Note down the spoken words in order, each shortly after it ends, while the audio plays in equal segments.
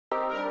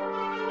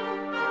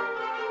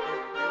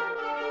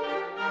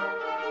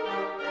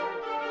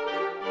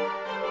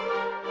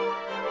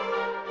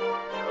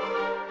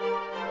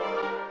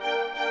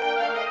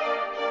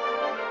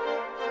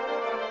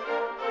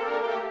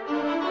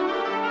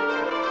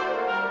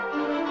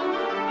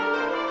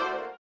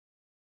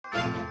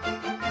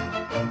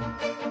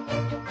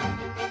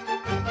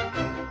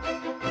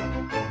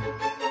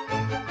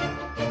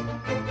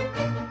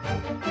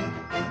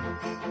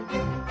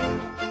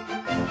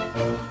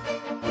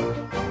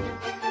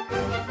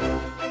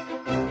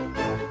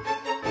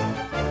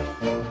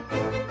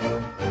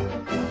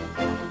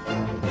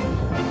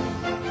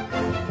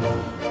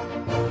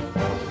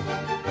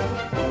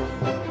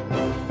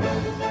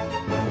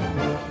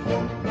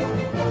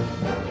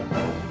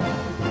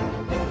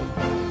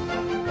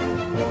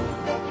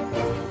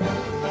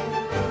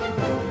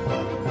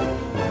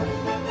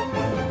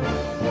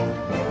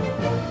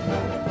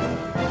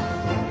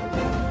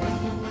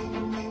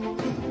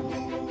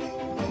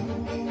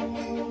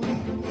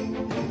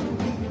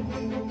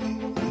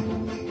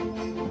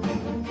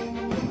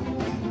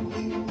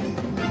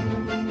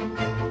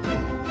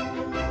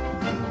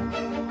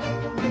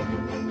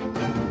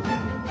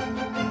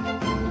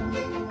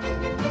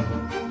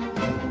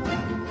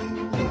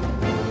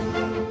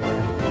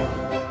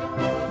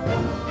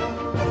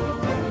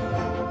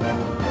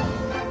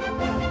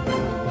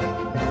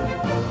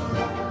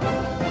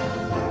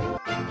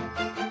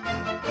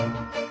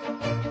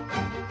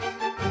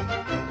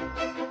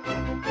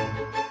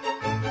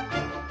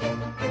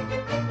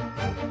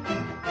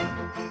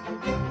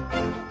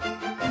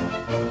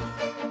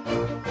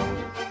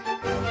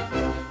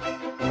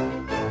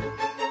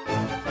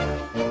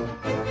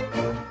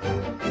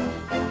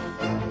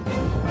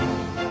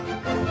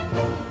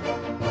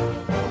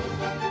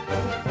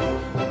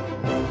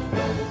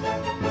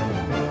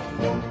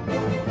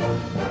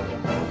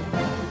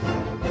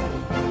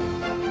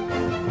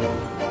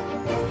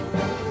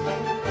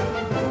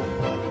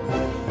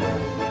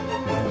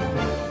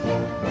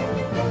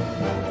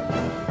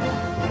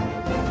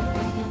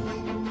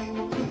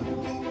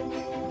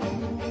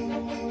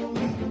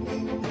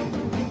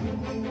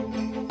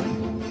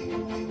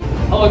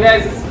Hello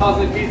guys, this is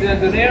Cosmic Pizza and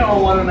Donair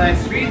on 109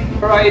 Street.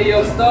 Variety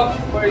of stuff,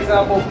 for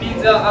example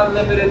pizza,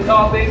 unlimited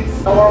toppings,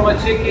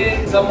 shawarma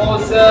chicken,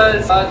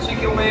 samosas,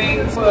 chicken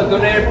wings,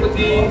 Donair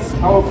poutines.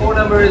 Our phone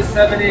number is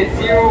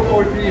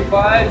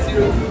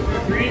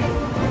 780-435-0223.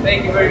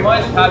 Thank you very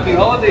much. Happy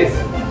holidays.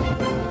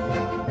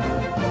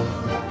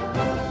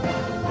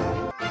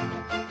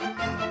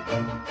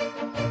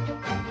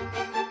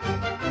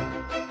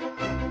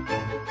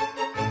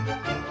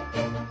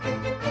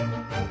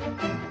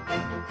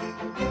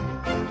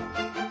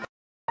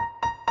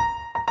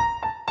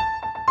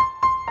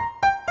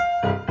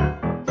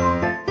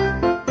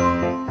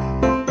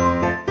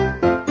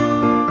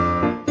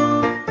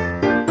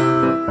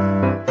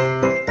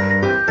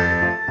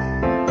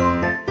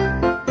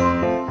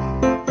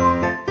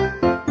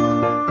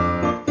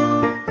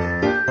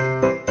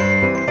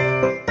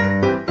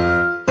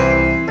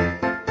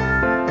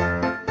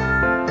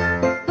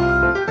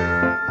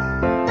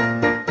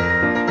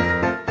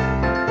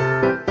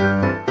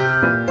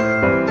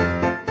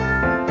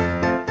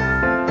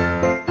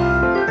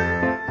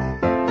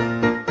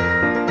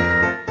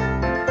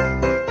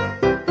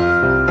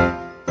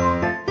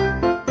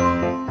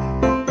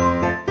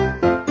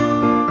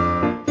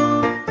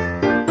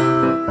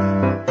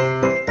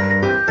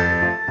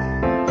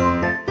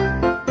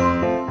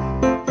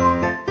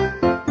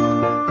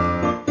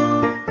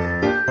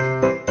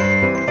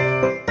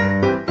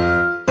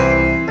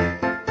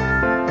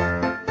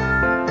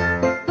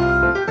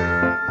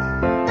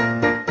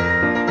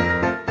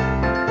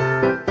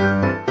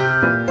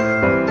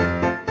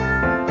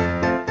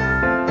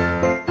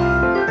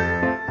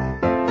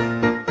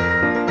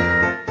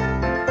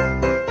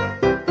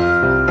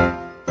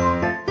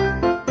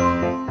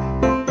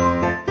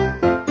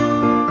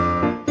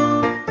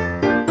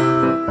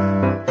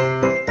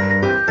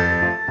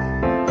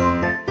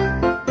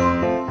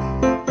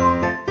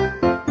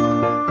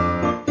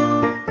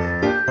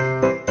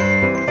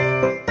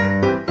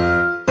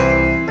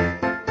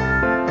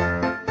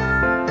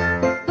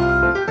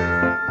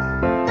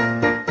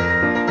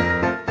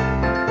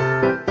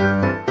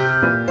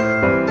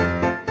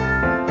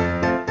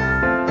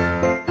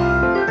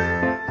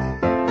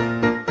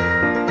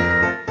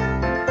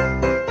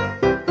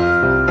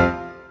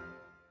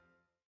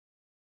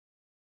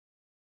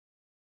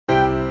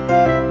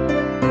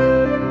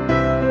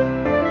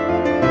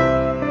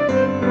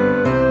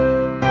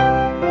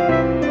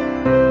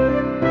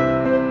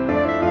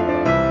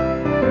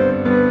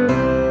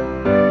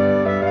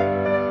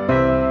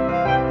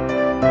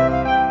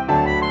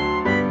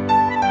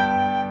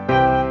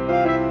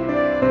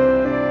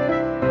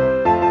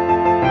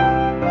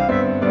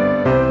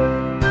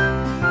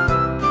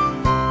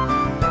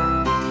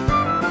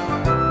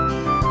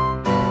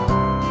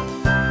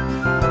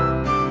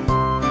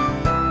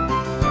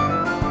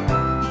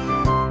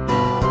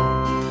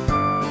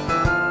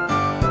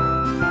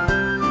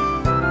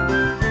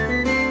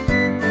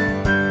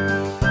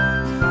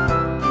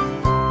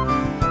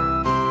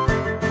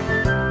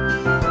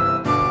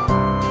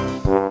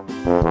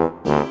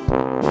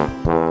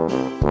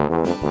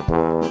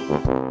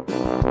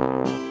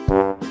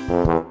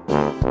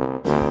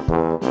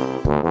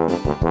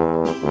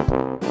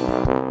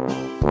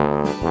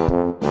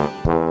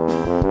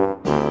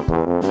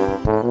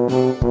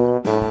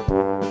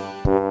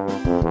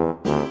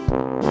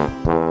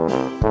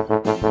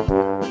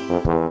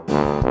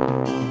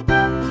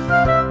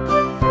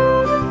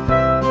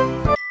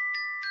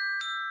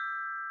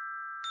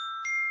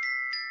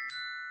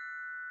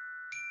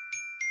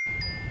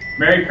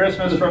 Merry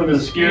Christmas from the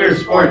Skier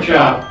Sport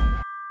Shop.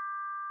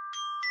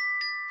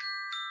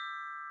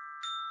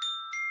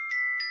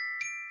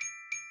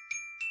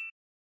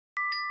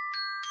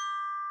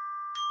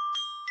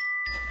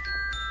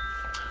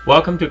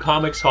 Welcome to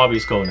Comex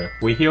Hobby's Corner.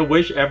 We here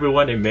wish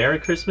everyone a Merry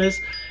Christmas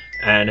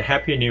and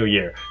Happy New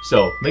Year.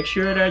 So make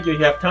sure that you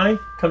have time,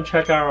 come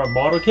check out our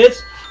model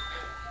kits,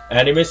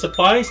 anime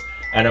supplies,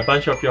 and a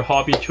bunch of your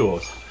hobby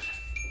tools.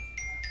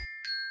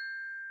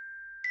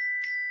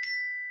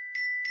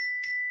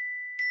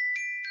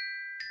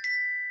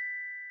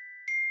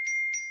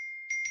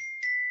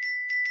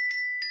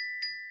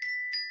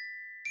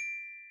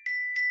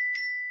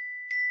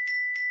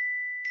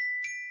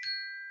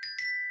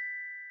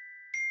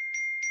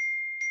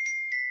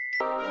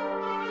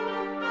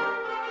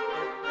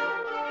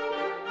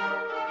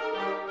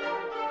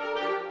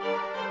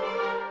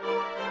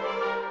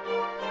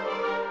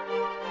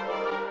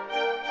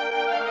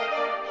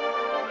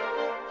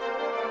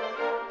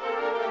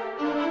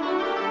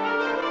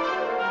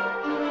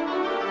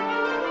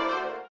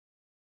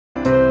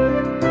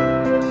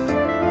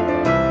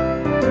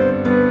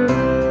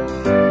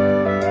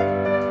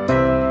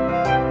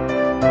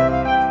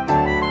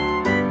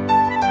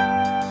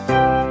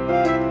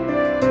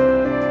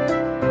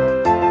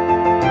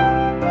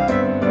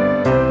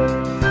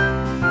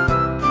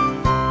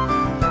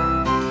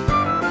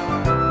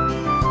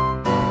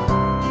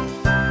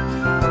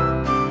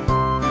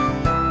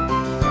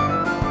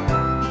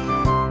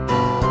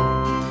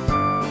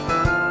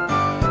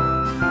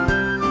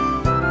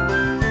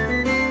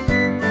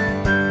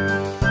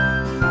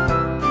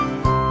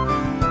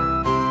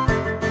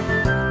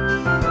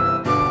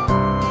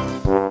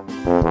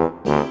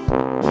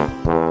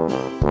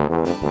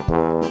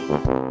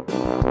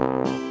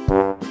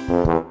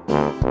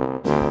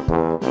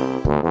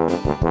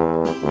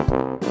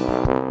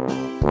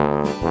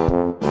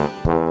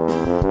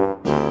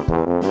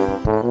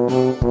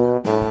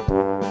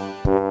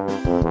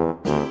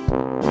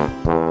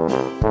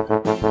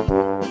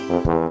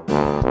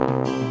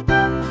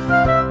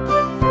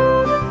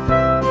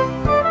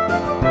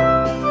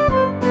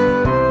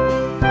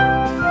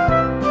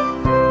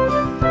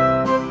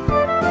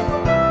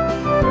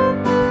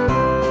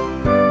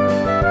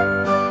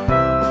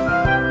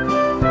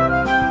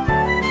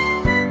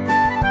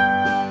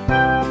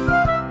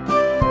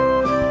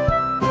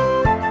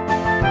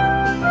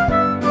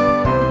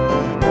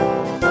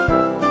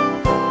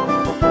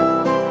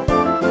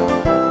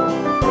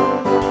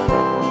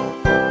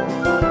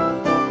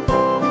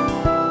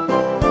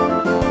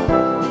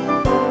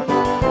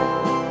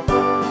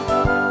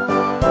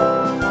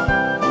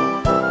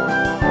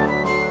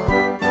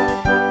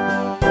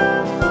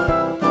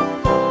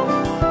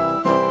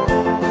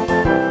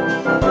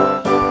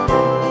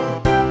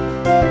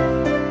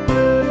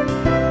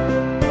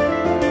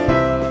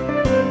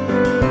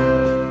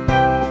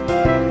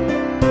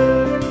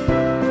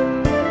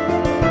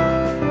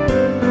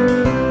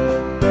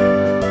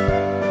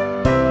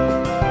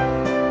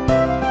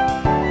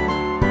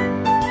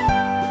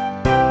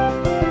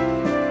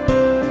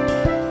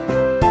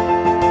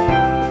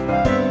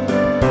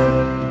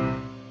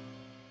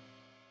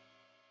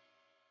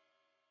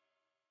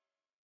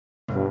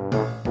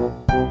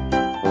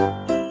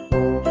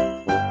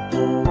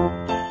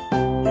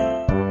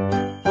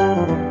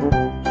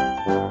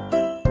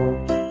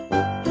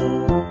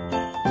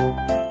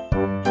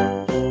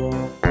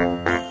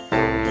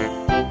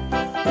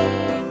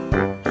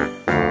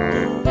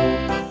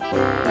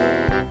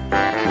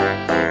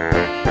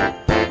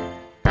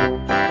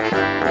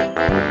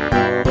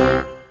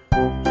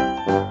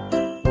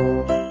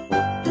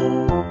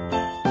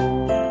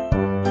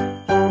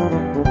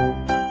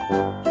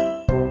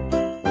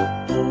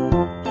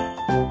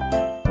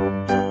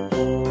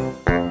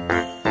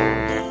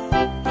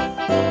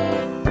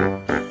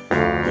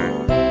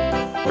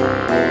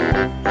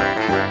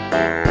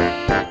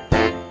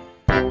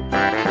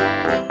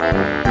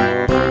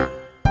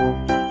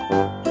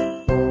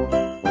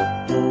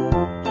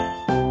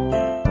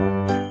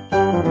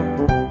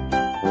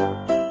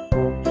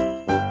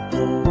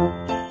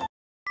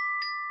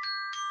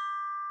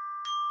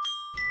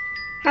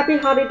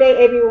 happy holiday,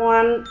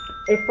 everyone.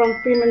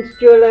 From Freeman's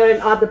Jeweler,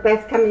 and all the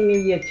best coming New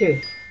Year too.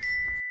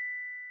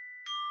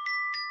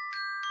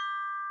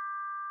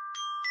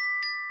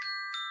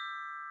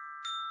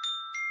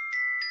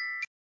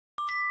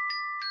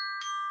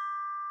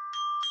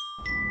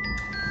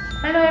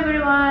 Hello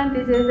everyone,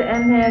 this is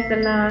Hair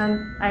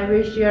Salon. I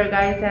wish you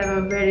guys have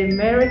a very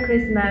Merry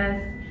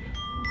Christmas.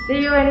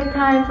 See you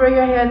anytime for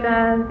your hair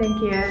done.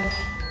 Thank you.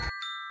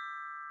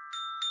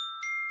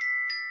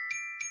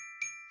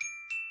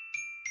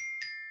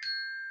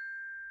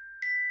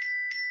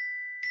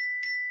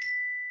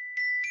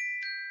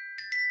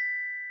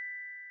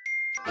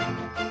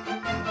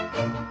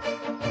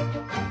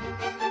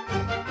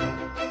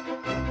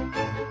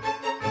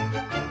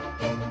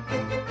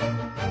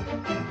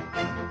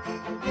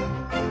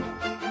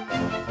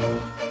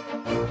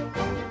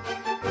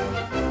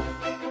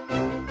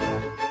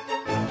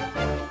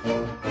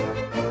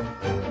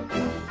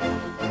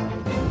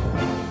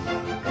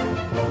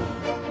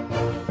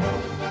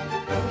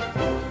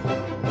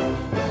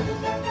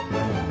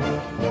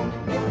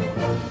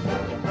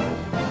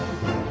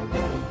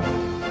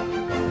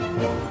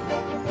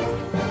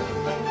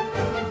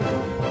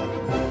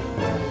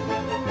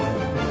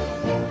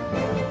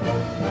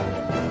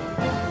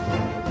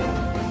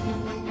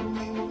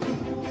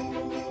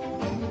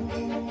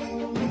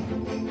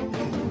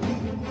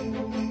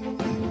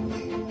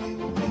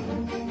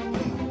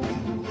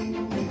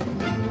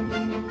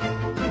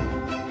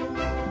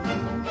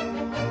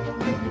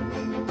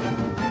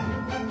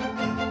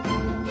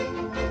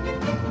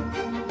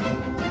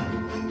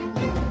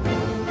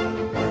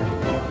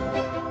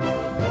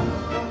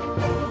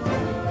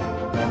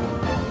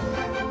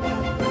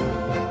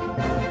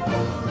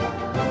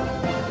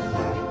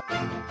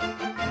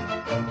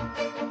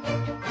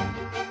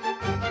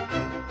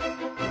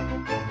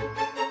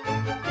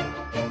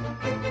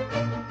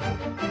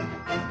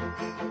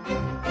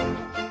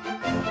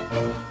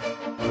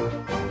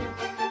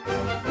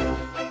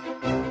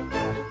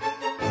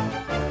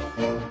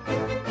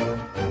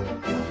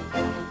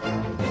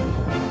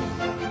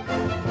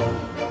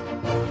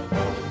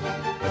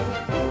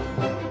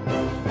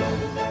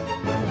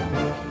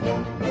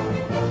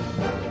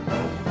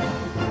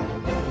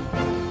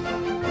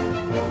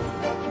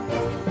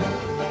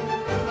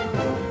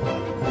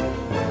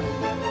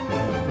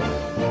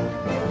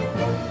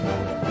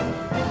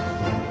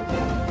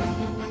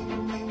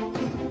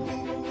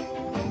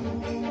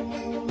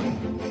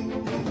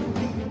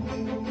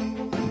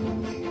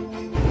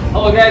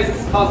 Hello guys, this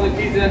is Cosmic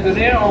Pizza and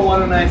Donair on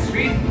 109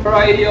 Street.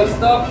 Variety of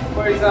stuff,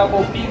 for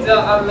example pizza,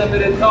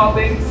 unlimited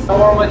toppings,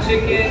 shawarma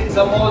chicken,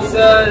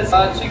 samosas,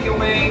 chicken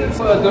wings,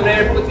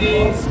 Donair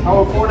poutines.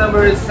 Our phone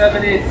number is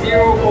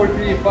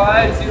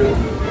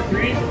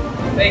 780-435-0223.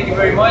 Thank you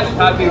very much.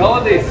 Happy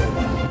holidays.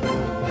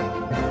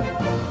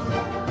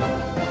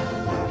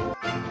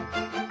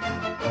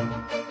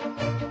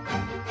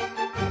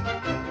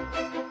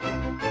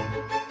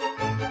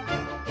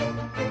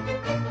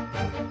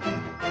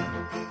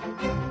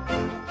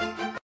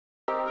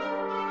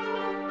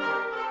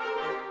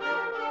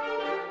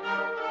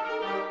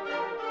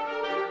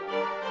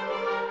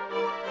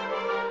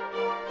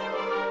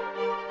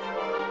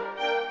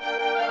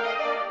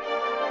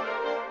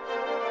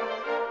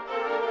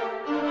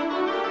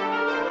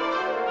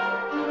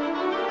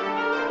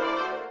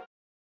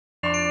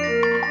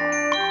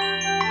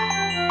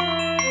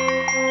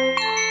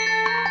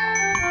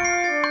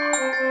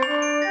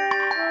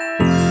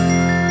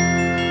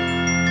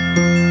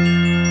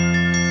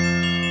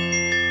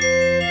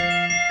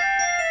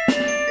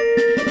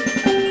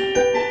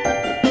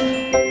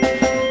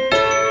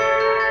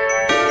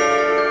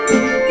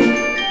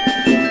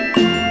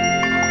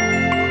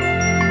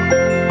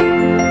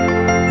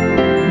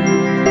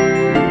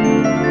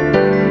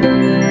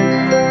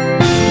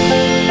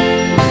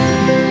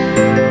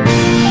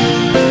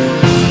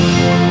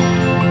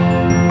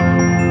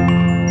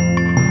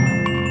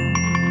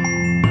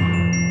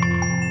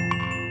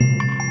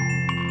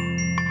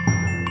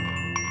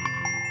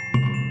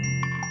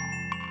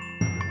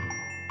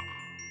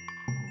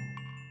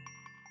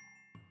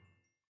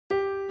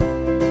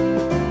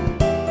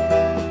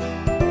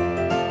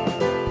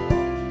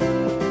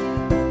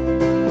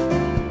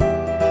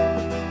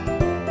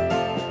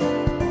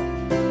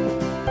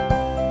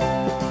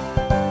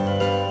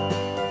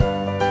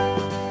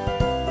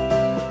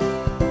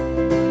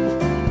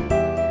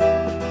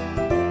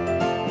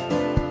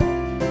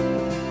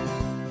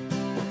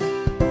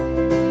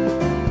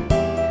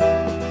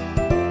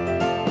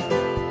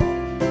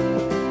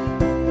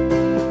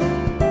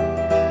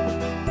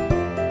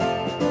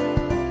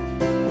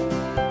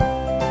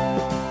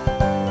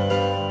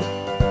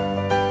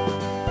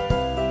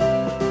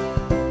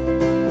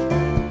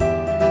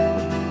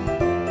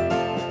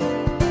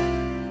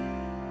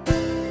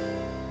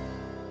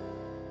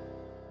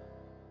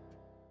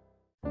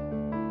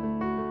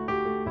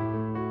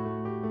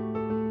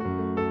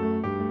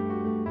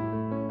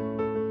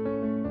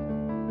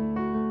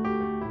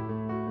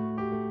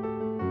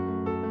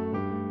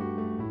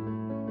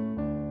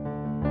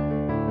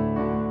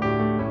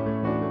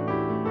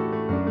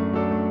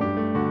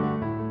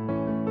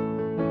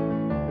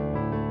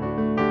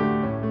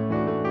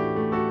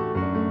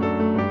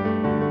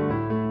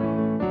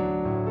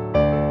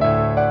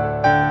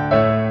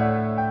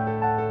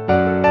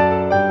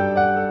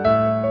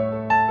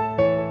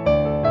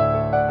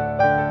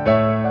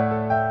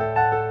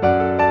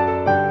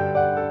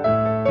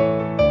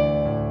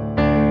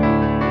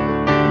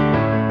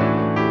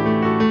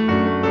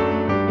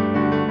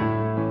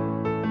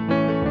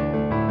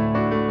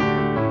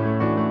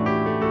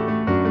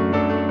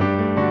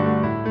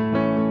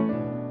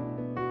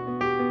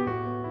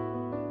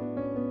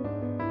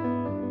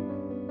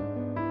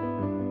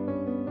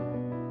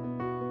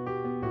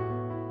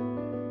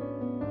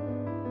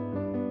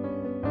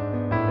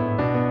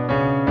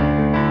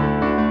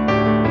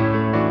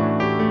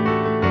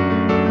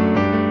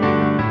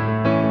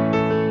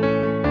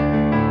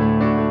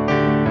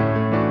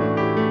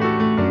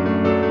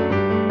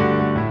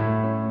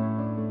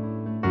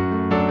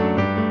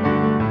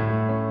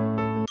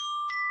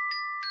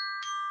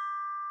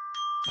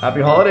 Happy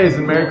holidays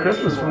and Merry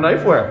Christmas from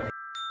Knifewear.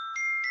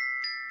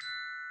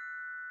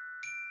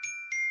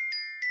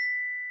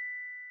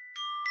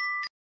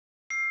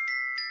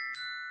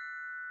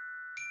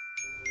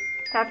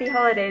 Happy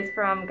holidays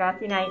from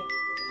Goth Unite.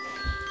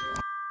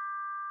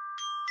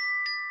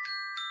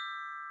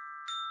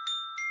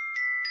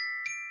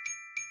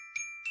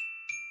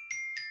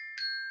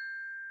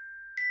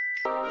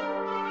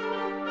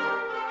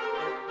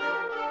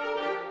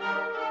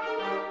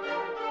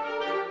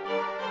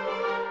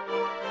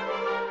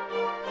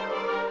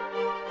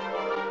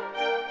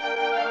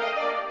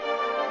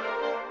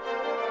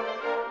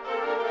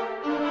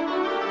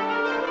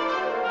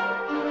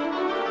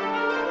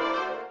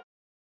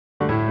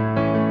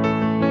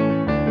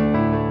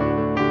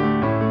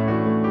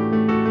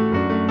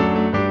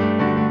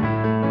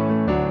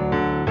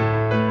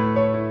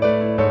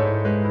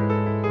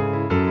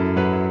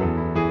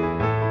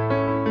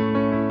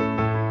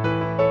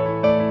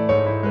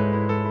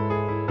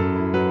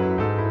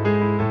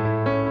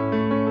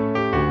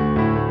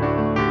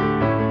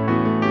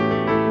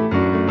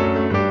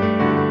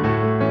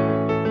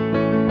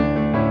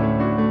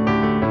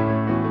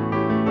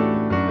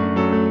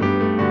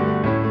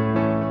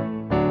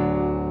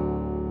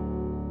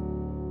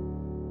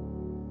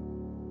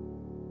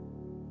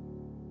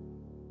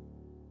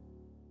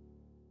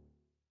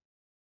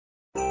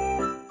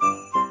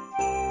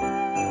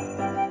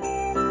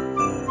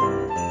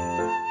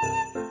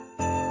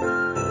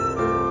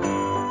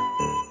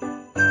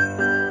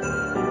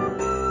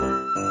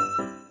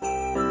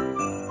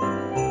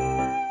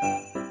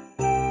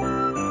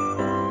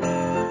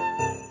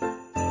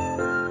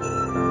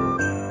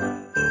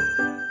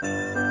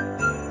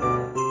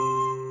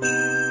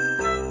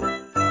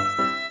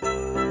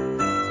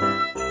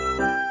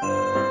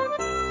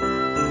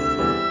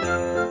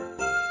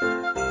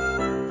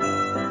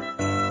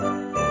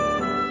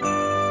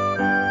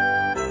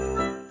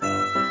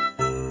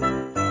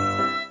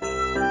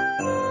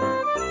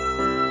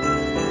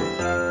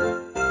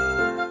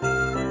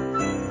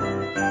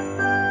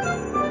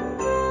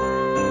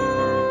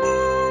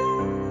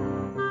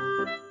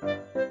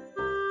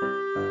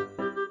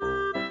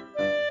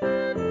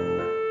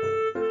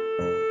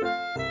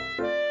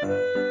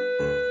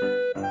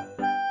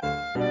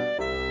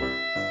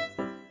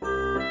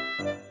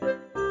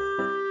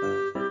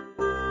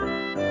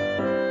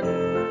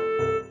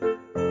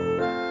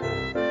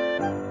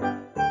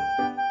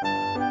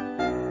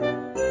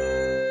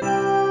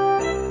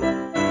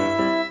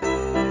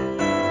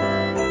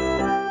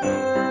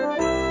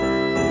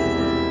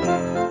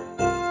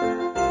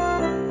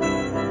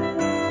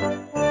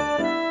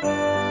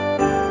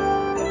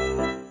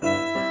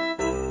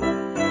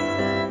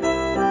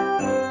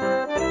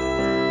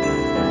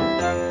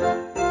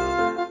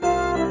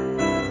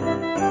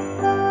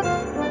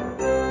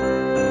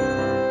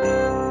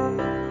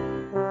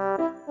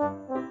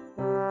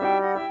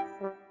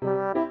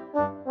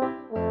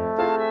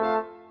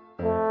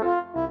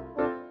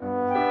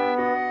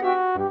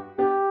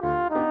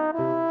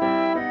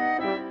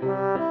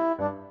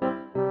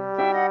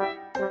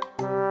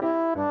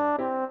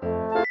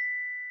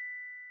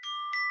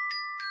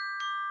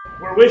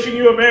 We're wishing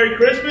you a Merry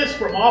Christmas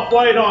from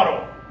Whyte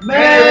Auto.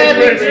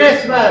 Merry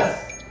Christmas!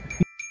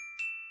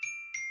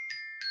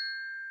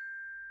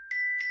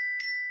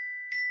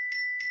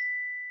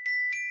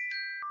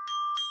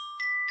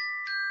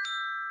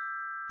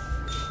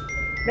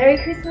 Merry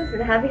Christmas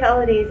and Happy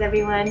Holidays,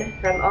 everyone,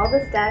 from all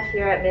the staff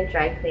here at Mint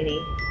Dry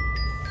Cleaning.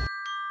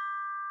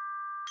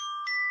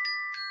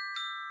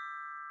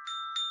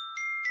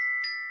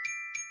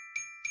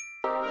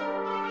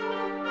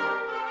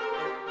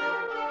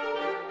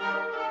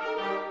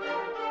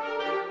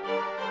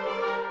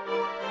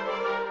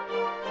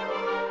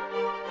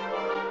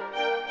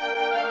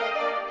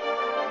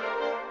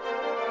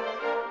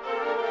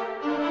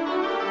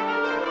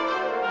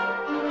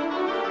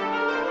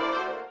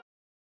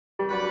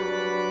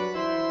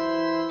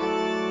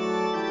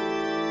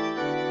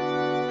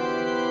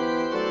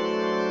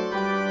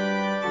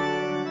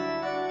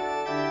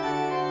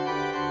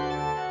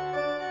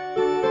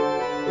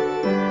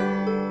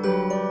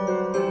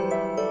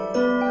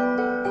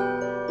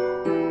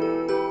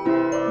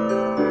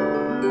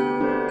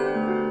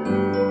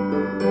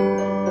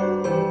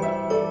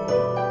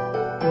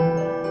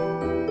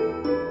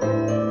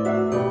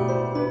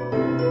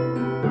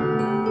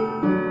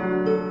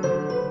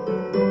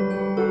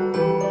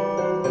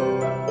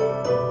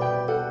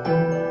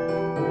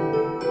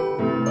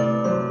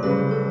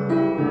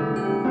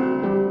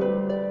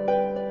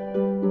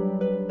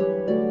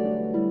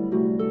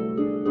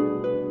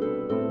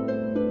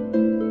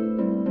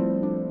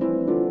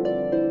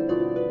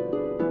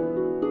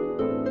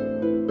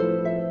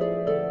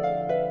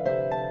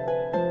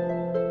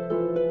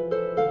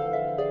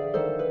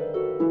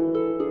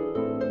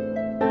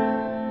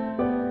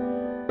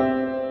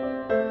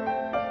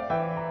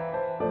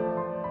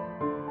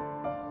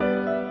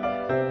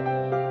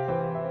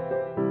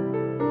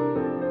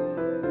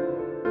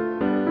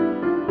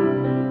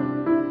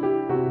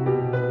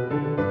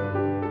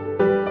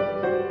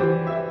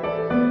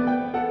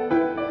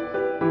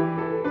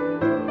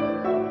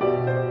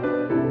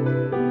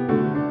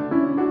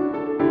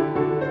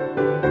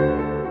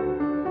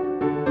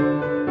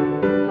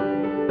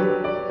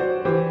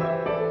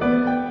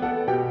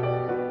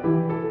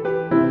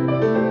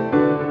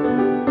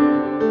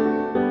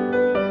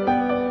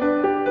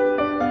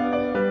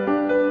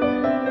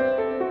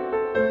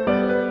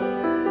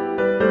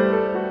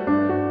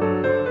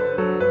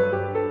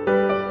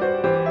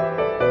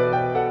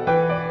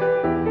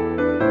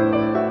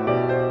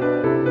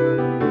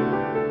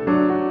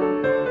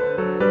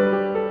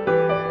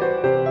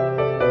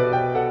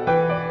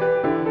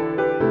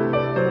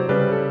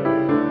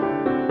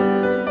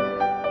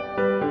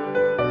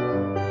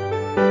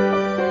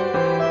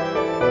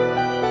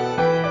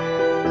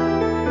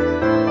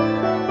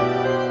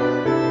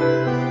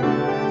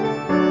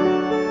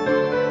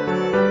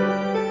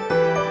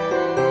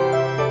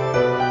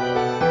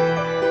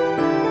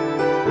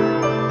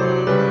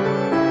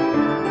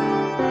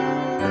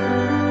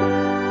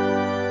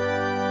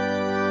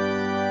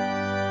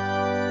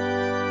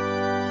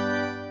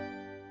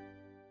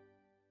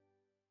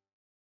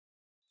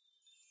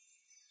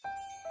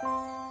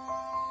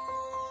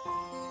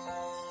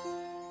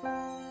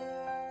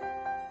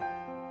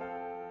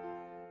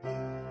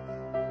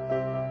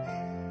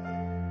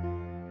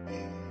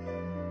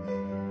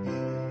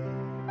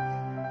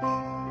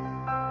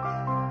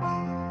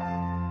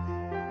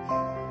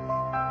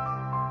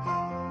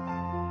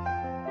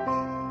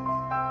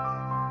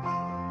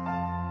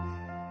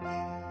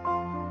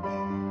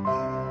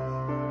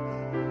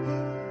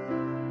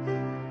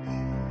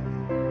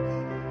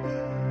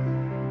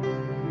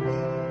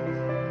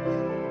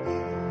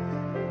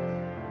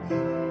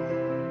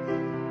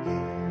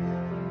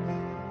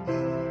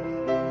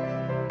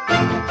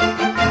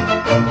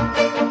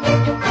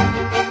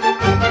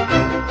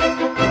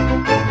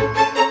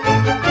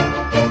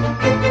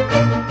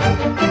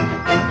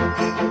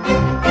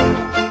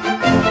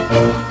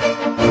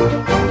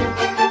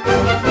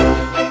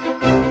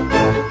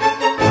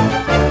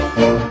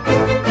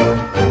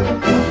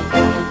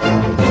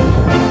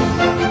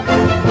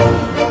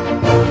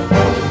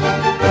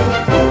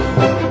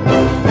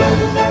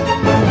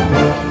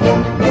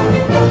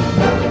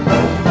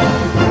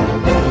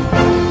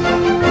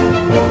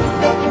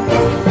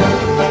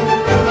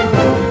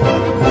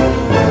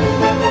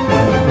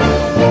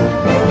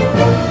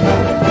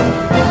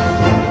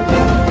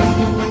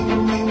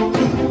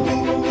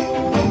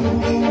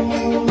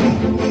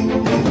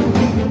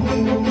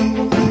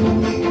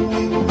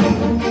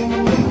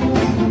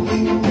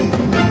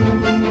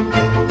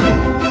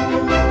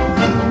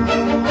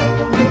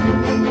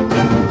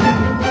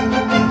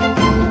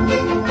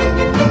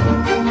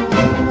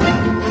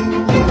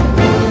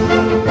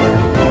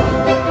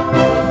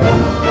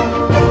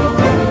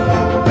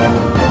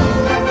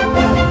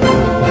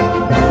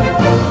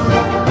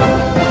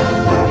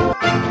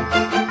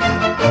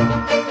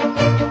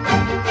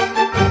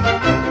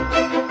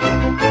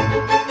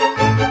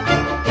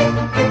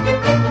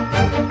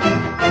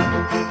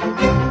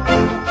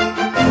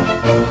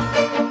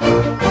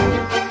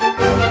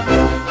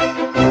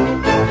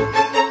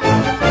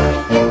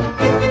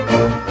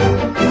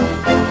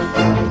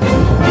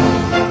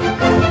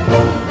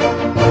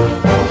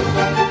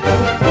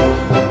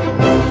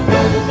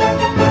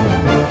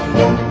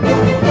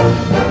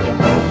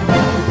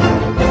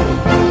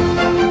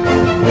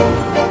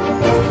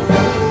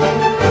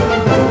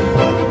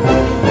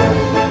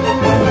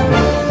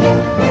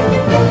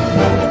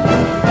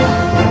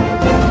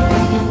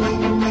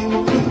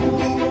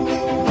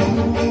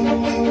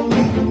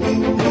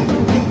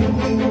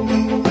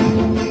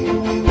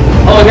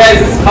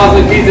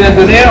 Cosmic Pizza and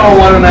Donair on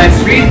 109th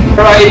Street.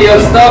 Variety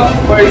of stuff,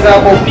 for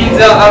example,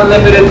 pizza,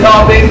 unlimited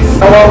toppings,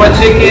 shawarma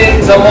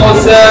chicken,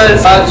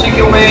 samosas,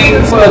 chicken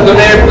wings,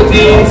 Donair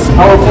poutines.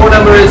 Our phone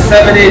number is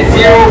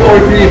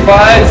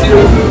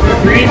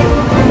 780-435-0223.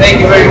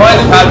 Thank you very much.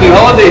 Happy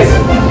holidays.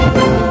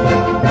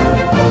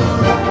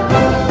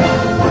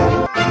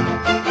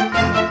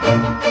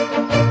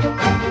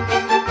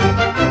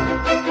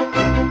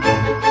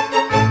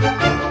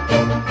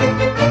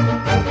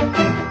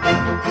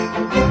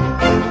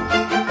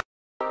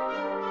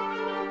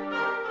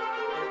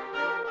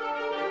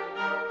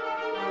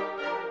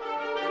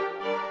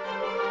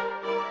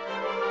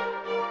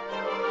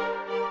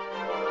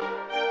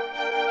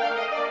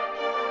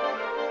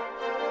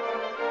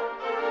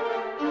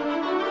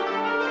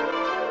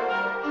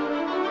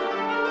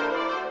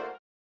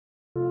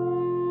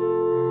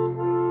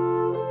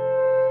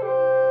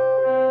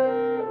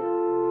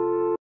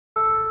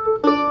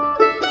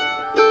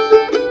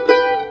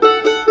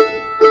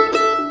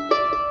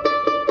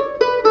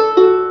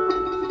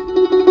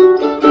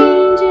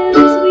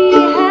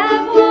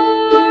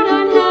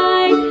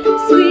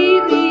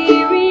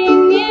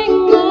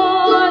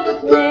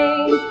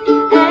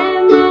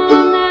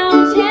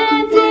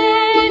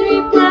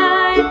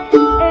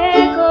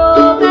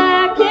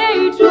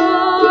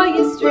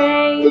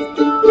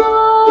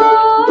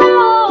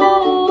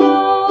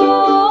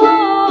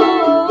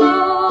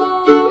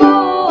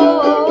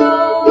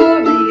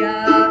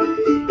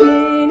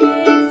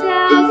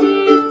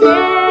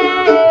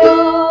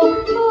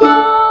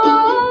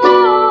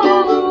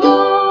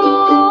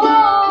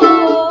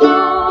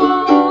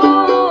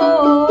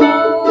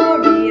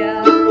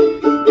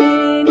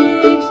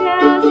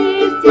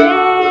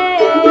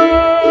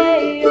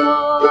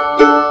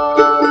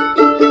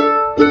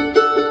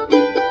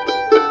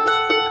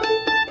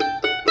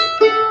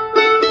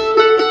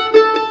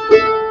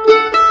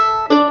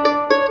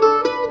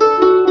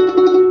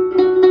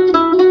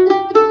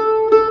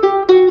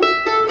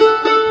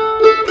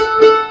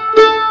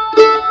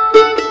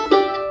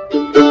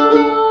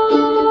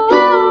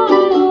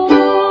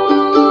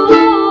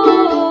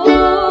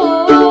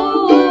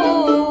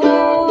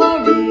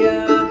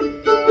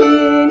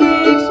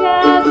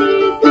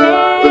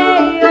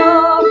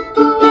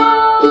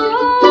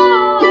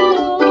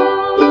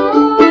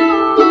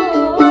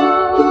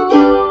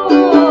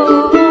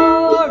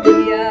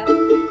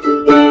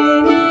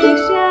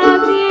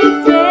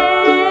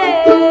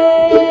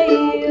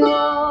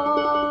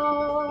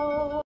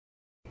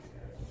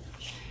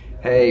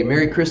 Hey,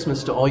 Merry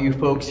Christmas to all you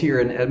folks here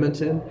in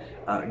Edmonton.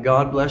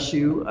 God bless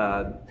you.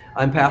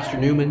 I'm Pastor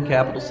Newman,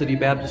 Capital City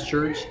Baptist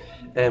Church,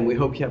 and we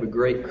hope you have a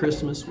great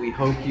Christmas. We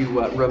hope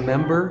you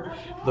remember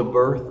the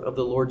birth of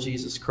the Lord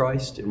Jesus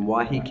Christ and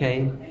why He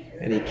came.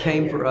 And He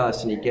came for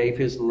us, and He gave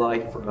His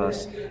life for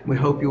us. We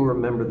hope you'll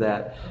remember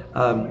that.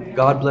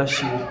 God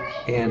bless you,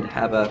 and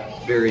have a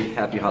very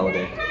happy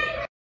holiday.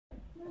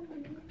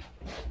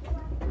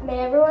 May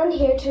everyone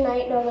here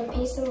tonight know the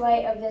peace and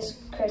light of this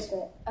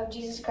Christmas, of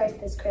Jesus Christ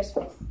this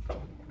Christmas.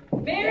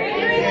 Merry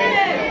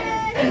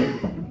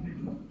Christmas!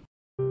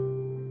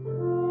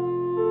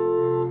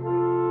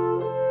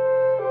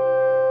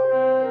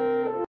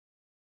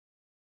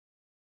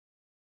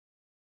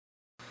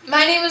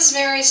 My name is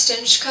Mary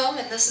Stinchcombe,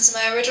 and this is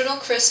my original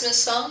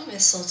Christmas song,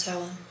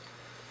 Mistletoe.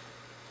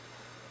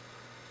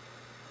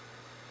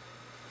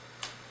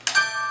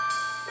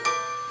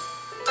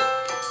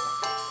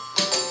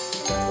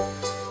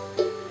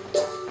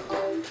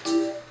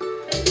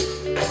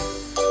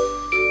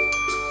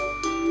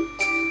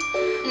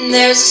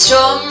 There's a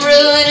storm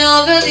brewing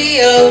over the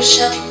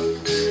ocean,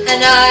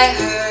 and I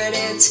heard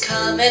it's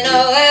coming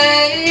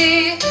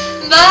away,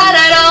 but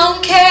I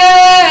don't care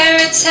where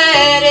it's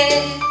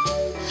headed.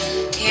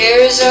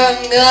 Here's where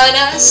I'm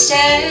gonna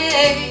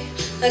stay.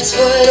 Let's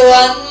put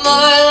one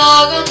more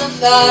log on the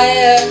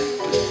fire.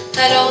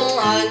 I don't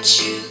want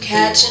you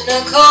catching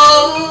a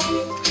cold.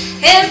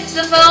 If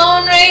the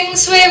phone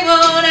rings, we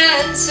won't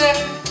answer.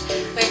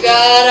 We've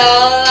got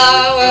all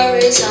our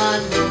worries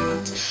on hold.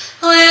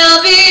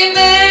 We'll be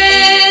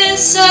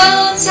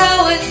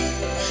mistletoeing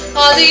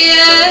while the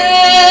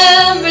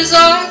embers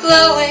are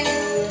glowing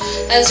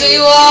as we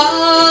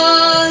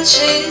watch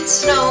it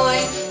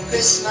snowing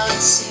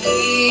Christmas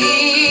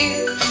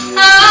Eve.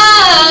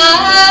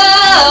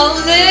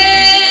 Oh,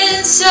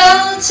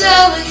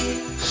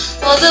 mistletoeing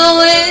while the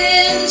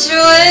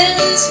winter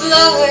wind's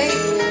blowing.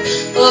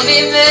 We'll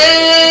be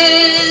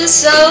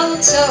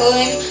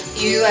mistletoeing,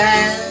 you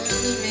and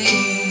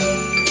me.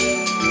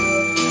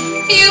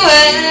 You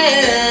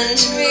and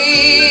me.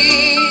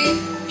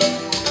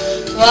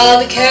 While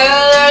the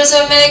carolers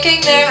are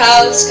making their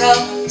house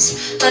calls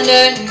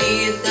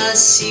underneath the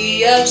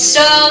sea of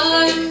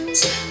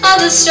stars, all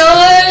the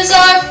stores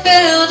are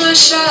filled with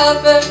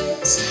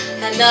shoppers,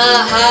 and the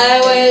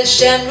highways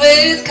jammed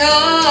with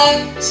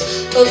cars.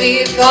 We'll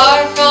be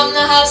far from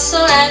the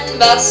hustle and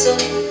bustle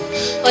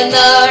when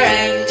the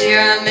reindeer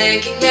are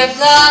making their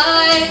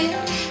flight.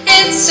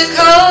 It's a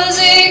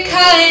cozy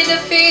kind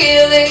of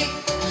feeling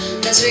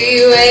as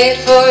we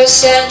wait for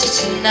Santa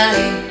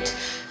tonight.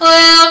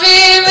 will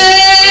be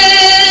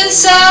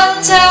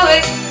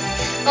mistletoeing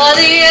while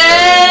the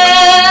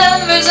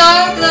embers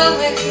are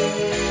glowing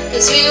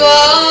as we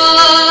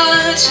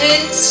watch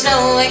it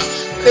snowing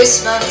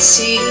Christmas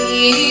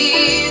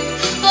Eve.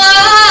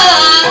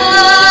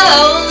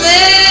 Wow,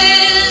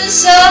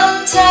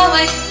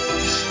 mistletoeing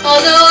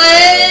while the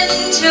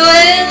winter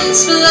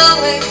winds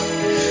blowing,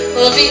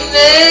 we'll be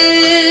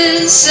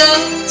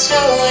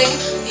mistletoeing,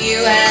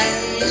 you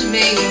and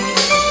me.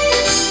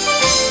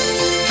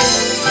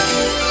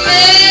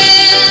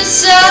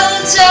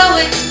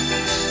 Mistletoeing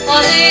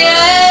while the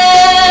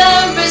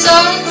embers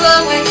are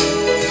glowing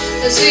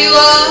as we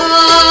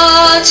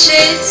watch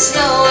it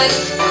snowing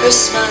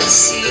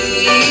Christmas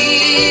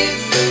Eve.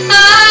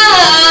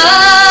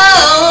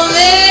 Oh,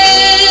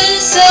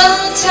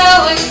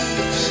 mistletoeing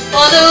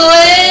while the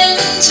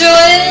winter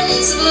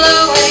winds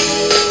blowing,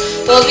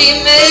 we'll be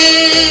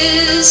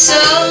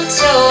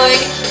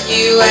mistletoeing,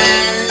 you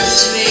and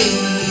me.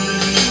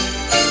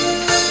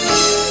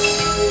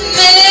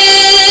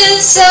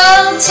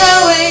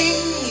 Mistletoeing,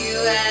 you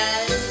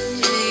and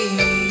me.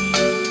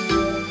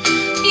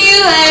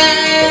 You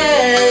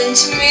and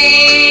me.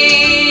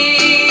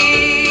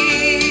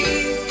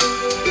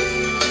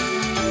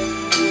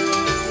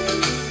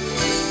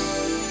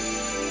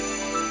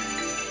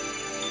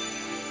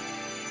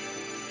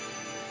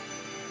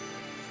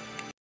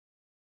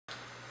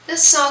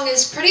 This song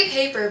is Pretty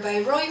Paper by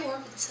Roy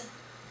Orbison.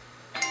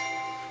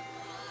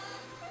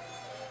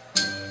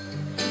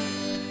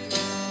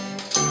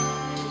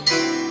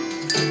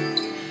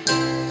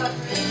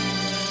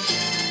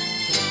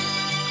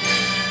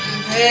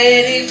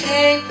 Pretty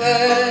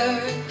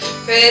paper,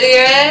 pretty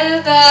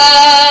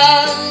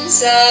ribbons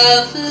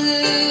of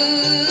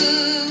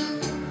blue,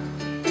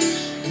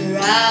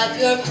 wrap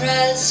your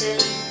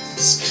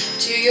presents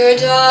to your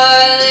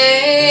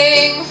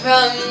darling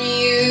from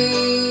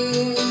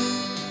you.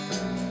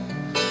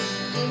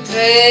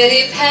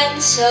 Pretty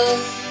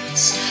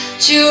pencils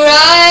to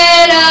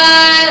write I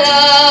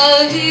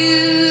love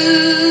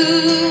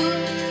you.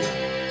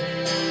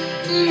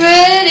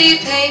 Pretty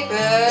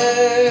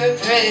paper,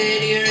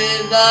 pretty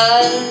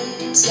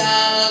ribbons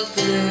of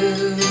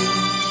blue.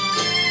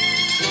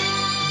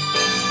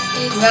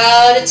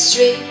 Crowded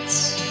streets,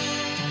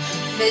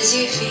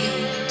 busy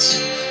feet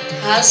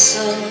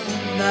hustle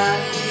by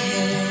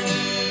him.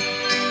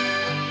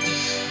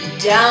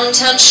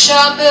 Downtown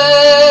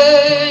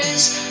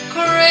shoppers,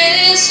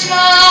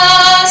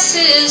 Christmas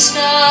is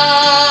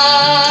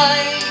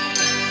nigh.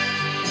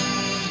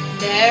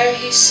 There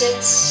he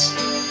sits,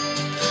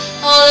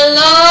 all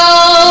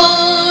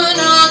alone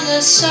on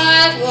the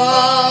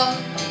sidewalk,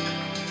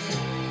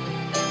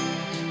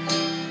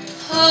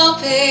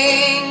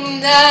 hoping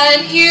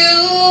that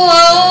you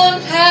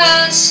won't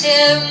pass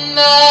him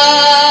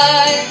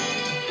by.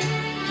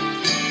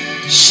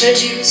 Should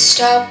you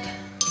stop,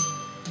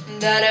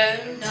 better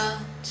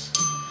not,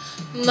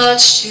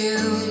 much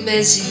too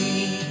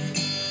busy.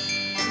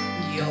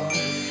 You're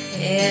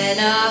in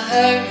a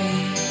hurry.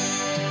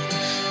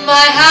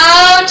 My,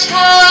 how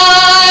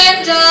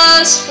time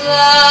does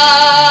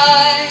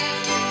fly.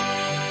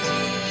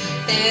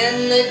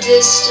 In the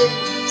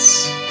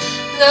distance,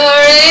 the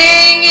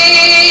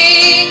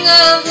ringing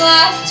of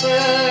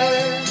laughter,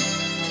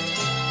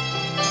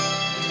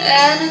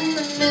 and in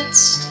the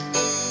midst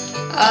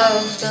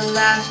of the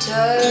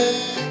laughter,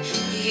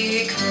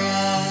 he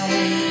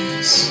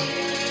cries.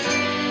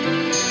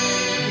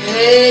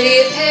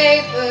 Pretty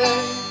paper,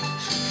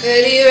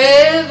 pretty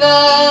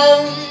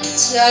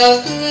ribbons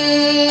of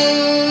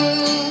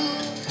blue,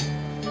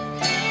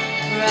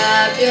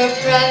 wrap your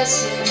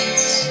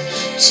presents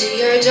to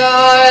your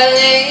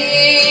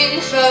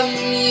darling from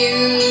you.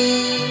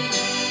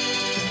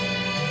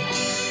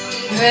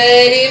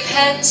 Pretty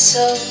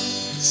pencils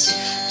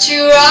to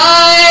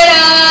write I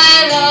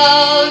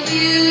love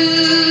you.